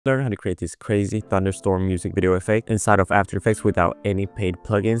Learn how to create this crazy thunderstorm music video effect inside of After Effects without any paid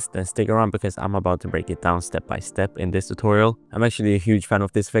plugins, then stick around because I'm about to break it down step by step in this tutorial. I'm actually a huge fan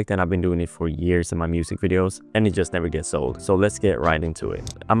of this effect and I've been doing it for years in my music videos and it just never gets old. So let's get right into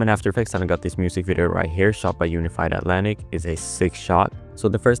it. I'm in After Effects and I got this music video right here, shot by Unified Atlantic. It's a sick shot. So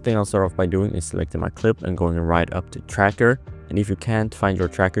the first thing I'll start off by doing is selecting my clip and going right up to tracker. And if you can't find your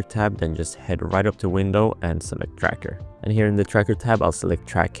tracker tab, then just head right up to window and select tracker. And here in the tracker tab, I'll select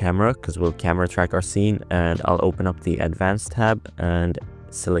track camera because we'll camera track our scene, and I'll open up the advanced tab and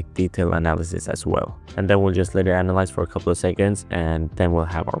select detail analysis as well. And then we'll just let it analyze for a couple of seconds and then we'll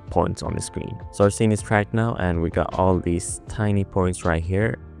have our points on the screen. So our scene is tracked now and we got all these tiny points right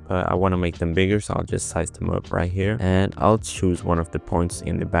here. But I want to make them bigger, so I'll just size them up right here. And I'll choose one of the points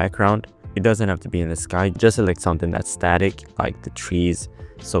in the background. It doesn't have to be in the sky, just select something that's static, like the trees.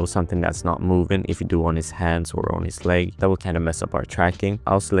 So something that's not moving. If you do on his hands or on his leg, that will kind of mess up our tracking.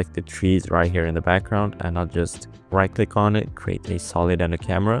 I'll select the trees right here in the background and I'll just right click on it, create a solid and a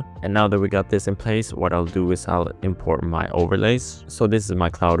camera. And now that we got this in place, what I'll do is I'll import my overlays. So this is my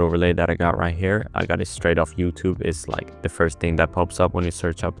cloud overlay that I got right here. I got it straight off YouTube. It's like the first thing that pops up when you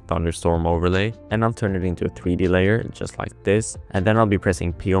search up thunderstorm overlay. And I'll turn it into a 3D layer just like this. And then I'll be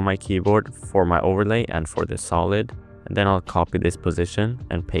pressing P on my keyboard for my overlay and for the solid. And then I'll copy this position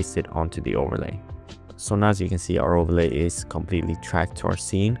and paste it onto the overlay. So now as you can see, our overlay is completely tracked to our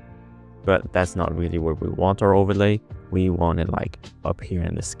scene, but that's not really where we want our overlay. We want it like up here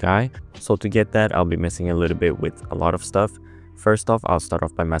in the sky. So to get that, I'll be messing a little bit with a lot of stuff. First off, I'll start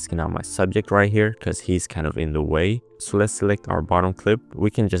off by masking out my subject right here because he's kind of in the way. So let's select our bottom clip. We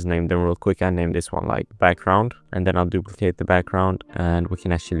can just name them real quick. I named this one like background, and then I'll duplicate the background and we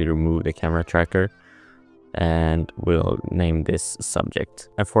can actually remove the camera tracker. And we'll name this subject.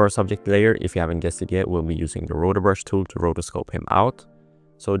 And for our subject layer, if you haven't guessed it yet, we'll be using the rotor brush tool to rotoscope him out.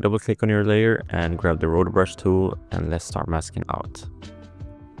 So double click on your layer and grab the rotor brush tool and let's start masking out.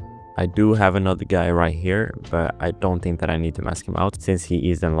 I do have another guy right here, but I don't think that I need to mask him out since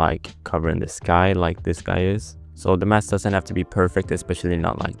he isn't like covering the sky like this guy is. So the mask doesn't have to be perfect, especially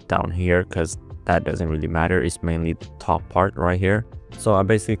not like down here, because that doesn't really matter. It's mainly the top part right here. So I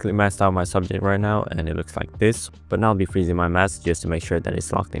basically masked out my subject right now and it looks like this. But now I'll be freezing my mask just to make sure that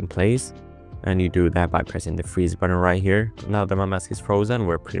it's locked in place. And you do that by pressing the freeze button right here. Now that my mask is frozen,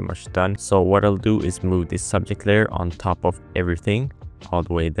 we're pretty much done. So what I'll do is move this subject layer on top of everything all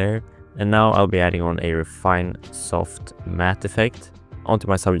the way there. And now I'll be adding on a refine soft matte effect onto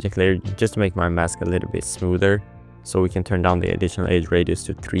my subject layer just to make my mask a little bit smoother. So we can turn down the additional edge radius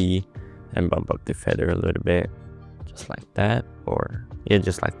to 3 and bump up the feather a little bit. Just like that, or yeah,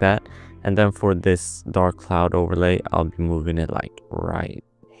 just like that. And then for this dark cloud overlay, I'll be moving it like right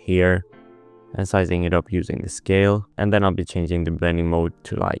here and sizing it up using the scale. And then I'll be changing the blending mode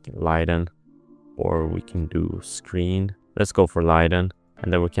to like lighten, or we can do screen. Let's go for lighten,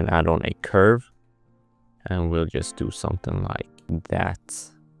 and then we can add on a curve and we'll just do something like that.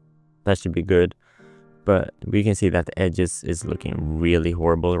 That should be good. But we can see that the edges is looking really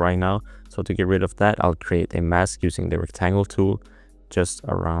horrible right now. So to get rid of that, I'll create a mask using the rectangle tool just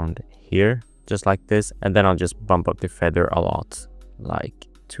around here, just like this. And then I'll just bump up the feather a lot, like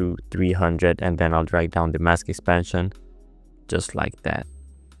to 300. And then I'll drag down the mask expansion just like that.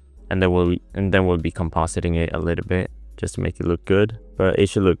 And then we'll be compositing it a little bit just to make it look good. But it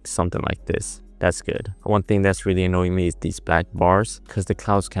should look something like this. That's good. One thing that's really annoying me is these black bars, because the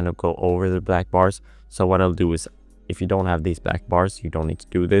clouds kind of go over the black bars. So what I'll do is, if you don't have these black bars, you don't need to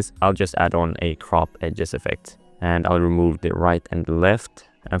do this. I'll just add on a crop edges effect and I'll remove the right and the left.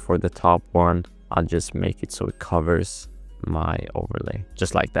 And for the top one, I'll just make it so it covers my overlay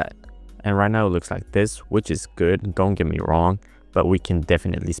just like that. And right now it looks like this, which is good. Don't get me wrong, but we can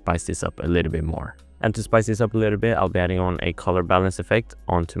definitely spice this up a little bit more. And to spice this up a little bit, I'll be adding on a color balance effect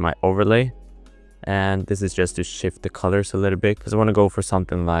onto my overlay. And this is just to shift the colors a little bit because I want to go for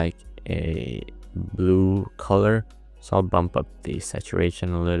something like a blue color. So I'll bump up the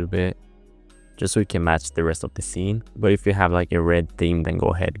saturation a little bit just so we can match the rest of the scene. But if you have like a red theme, then go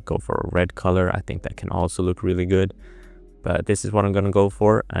ahead, go for a red color. I think that can also look really good. But this is what I'm going to go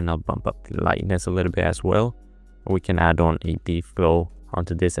for, and I'll bump up the lightness a little bit as well. We can add on a deep flow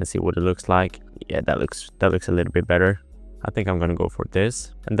onto this and see what it looks like. Yeah, that looks a little bit better. I think I'm going to go for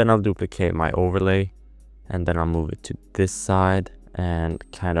this. And then I'll duplicate my overlay and then I'll move it to this side and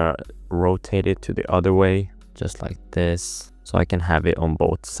kind of rotate it to the other way, just like this, so I can have it on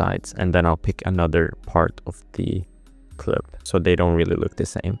both sides. And then I'll pick another part of the clip so they don't really look the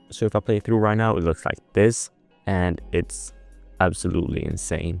same. So if I play through right now, it looks like this, and it's absolutely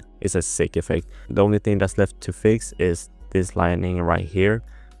insane. It's a sick effect. The only thing that's left to fix is this lining right here,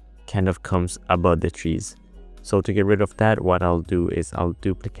 kind of comes above the trees. So to get rid of that, what I'll do is I'll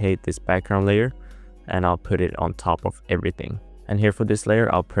duplicate this background layer and I'll put it on top of everything. And here for this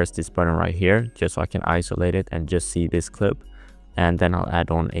layer, I'll press this button right here just so I can isolate it and just see this clip. And then I'll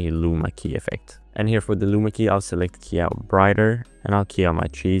add on a Luma key effect. And here for the Luma key, I'll select key out brighter and I'll key out my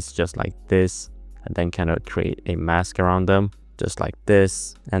trees just like this, and then kind of create a mask around them just like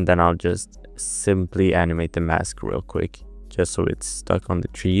this. And then I'll just simply animate the mask real quick just so it's stuck on the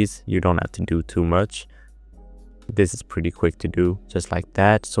trees. You don't have to do too much. This is pretty quick to do, just like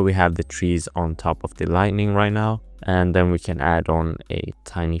that. So we have the trees on top of the lightning right now, and then we can add on a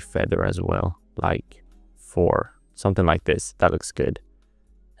tiny feather as well, like 4, something like this. That looks good.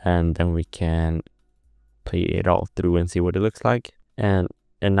 And then we can play it all through and see what it looks like. And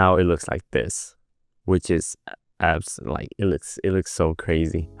now it looks like this, which is like it looks so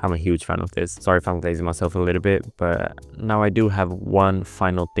crazy. I'm a huge fan of this. Sorry if I'm glazing myself a little bit, but now I do have one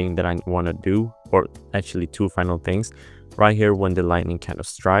final thing that I want to do, or actually 2 final things. Right here, when the lightning kind of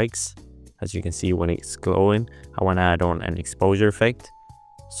strikes, as you can see when it's glowing, I want to add on an exposure effect.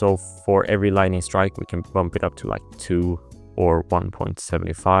 So for every lightning strike, we can bump it up to like 2 or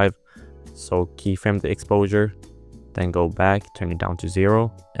 1.75. So keyframe the exposure, then go back, turn it down to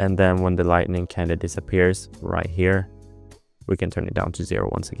 0, and then when the lightning kind of disappears right here, we can turn it down to 0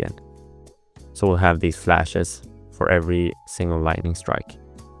 once again. So we'll have these flashes for every single lightning strike.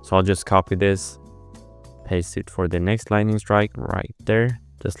 So I'll just copy this, paste it for the next lightning strike right there.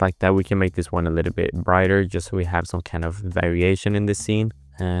 Just like that, we can make this one a little bit brighter just so we have some kind of variation in the scene.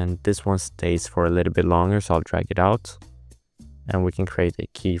 And this one stays for a little bit longer, so I'll drag it out. And we can create a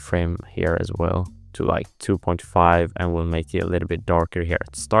keyframe here as well to like 2.5, and we'll make it a little bit darker here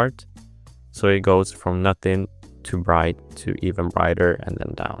at the start. So it goes from nothing to bright to even brighter and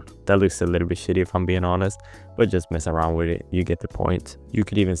then down. That looks a little bit shitty if I'm being honest, but just mess around with it. You get the point. You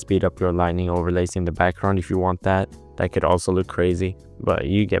could even speed up your lightning overlays in the background if you want that. That could also look crazy, but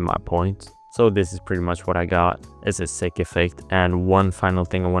you get my point. So this is pretty much what I got. It's a sick effect. And one final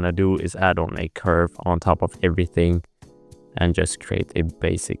thing I want to do is add on a curve on top of everything and just create a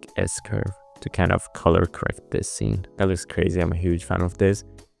basic S curve to kind of color correct this scene. That looks crazy. I'm a huge fan of this.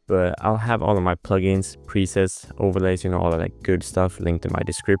 But I'll have all of my plugins, presets, overlays, you know, all of that good stuff linked in my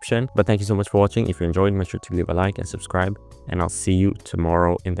description. But thank you so much for watching. If you enjoyed, make sure to leave a like and subscribe. And I'll see you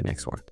tomorrow in the next one.